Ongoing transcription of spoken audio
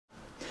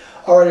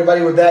All right, everybody,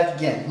 we're back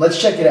again.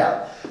 Let's check it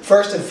out.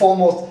 First and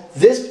foremost,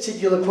 this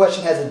particular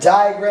question has a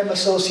diagram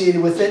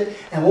associated with it,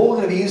 and what we're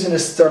going to be using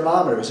is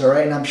thermometers, all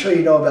right? And I'm sure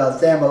you know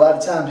about them. A lot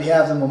of times we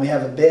have them when we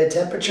have a bad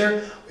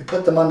temperature. We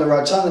put them under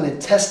our tongue and they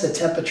test the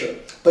temperature.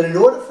 But in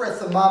order for a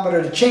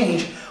thermometer to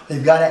change,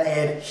 we've got to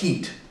add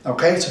heat,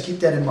 okay? So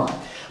keep that in mind.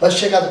 Let's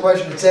check out the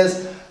question. It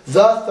says,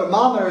 the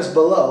thermometers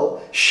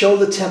below show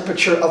the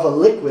temperature of a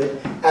liquid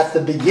at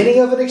the beginning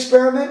of an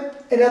experiment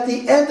and at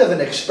the end of an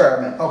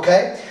experiment,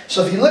 okay?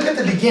 So if you look at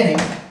the beginning,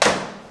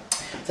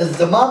 the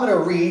thermometer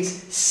reads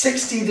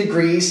 60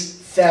 degrees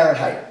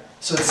Fahrenheit.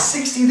 So it's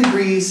 60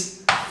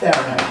 degrees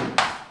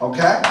Fahrenheit,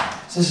 okay?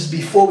 So this is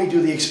before we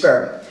do the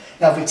experiment.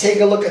 Now if we take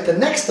a look at the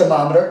next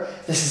thermometer,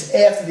 this is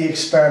after the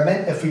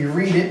experiment. If we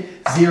read it,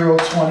 0,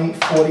 20,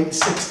 40,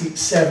 60,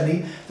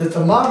 70, the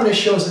thermometer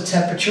shows a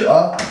temperature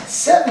of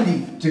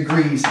 70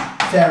 degrees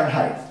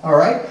Fahrenheit, all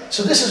right?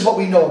 So this is what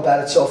we know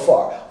about it so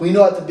far. We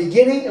know at the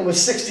beginning it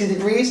was 60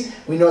 degrees.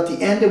 We know at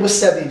the end it was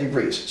 70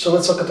 degrees. So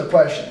let's look at the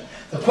question.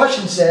 The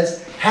question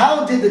says,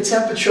 how did the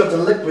temperature of the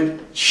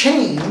liquid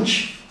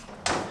change,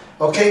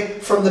 okay,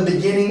 from the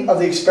beginning of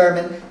the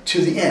experiment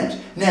to the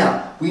end?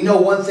 Now, we know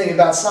one thing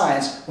about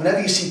science.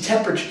 Whenever you see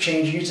temperature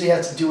change, you usually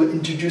have to do it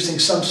introducing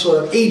some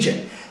sort of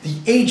agent. The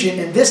agent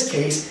in this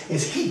case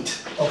is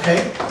heat,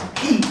 okay?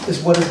 Heat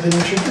is what has been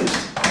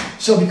introduced.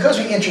 So because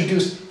we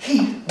introduced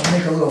heat, we'll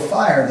make a little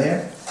fire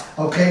there,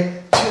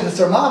 okay, to the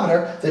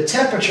thermometer, the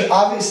temperature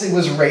obviously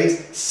was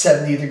raised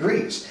 70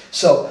 degrees.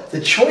 So the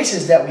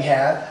choices that we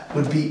have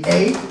would be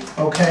A,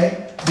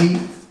 okay, B,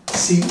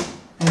 C,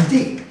 and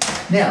D.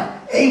 Now,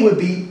 A would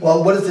be,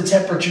 well, what is the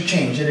temperature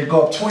change? Did it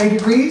go up 20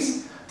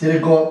 degrees? Did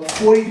it go up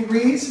 40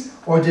 degrees?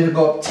 Or did it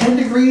go up 10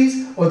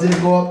 degrees? Or did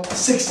it go up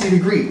 60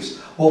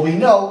 degrees? Well, we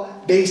know,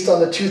 based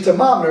on the two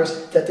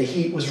thermometers, that the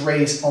heat was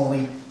raised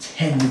only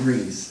 10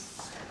 degrees.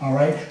 All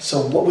right?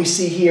 So what we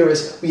see here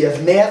is we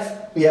have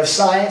math, we have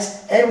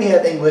science, and we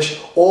have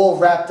English all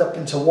wrapped up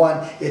into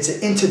one. It's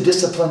an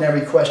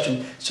interdisciplinary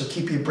question, so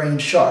keep your brain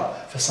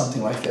sharp for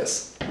something like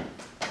this.